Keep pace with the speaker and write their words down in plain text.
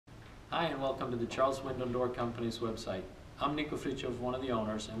Hi and welcome to the Charles Window and Door Company's website. I'm Nico Fritjof, one of the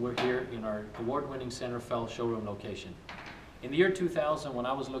owners, and we're here in our award-winning Centerfell showroom location. In the year 2000, when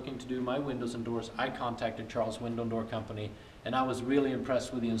I was looking to do my windows and doors, I contacted Charles Window and Door Company, and I was really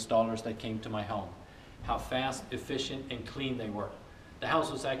impressed with the installers that came to my home. How fast, efficient, and clean they were. The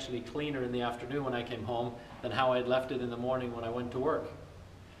house was actually cleaner in the afternoon when I came home than how I had left it in the morning when I went to work.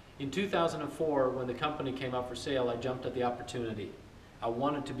 In 2004, when the company came up for sale, I jumped at the opportunity. I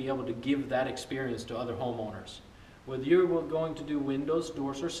wanted to be able to give that experience to other homeowners. Whether you're going to do windows,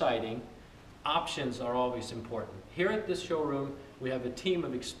 doors, or siding, options are always important. Here at this showroom, we have a team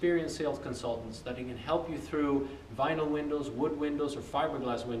of experienced sales consultants that can help you through vinyl windows, wood windows, or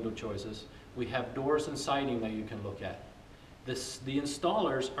fiberglass window choices. We have doors and siding that you can look at. The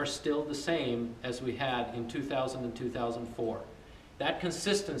installers are still the same as we had in 2000 and 2004. That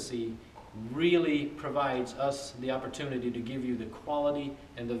consistency really provides us the opportunity to give you the quality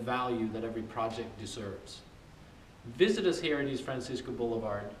and the value that every project deserves. Visit us here at East Francisco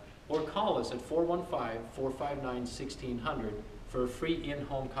Boulevard or call us at 415-459-1600 for a free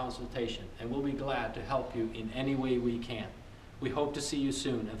in-home consultation, and we'll be glad to help you in any way we can. We hope to see you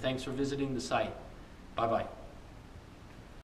soon, and thanks for visiting the site. Bye-bye.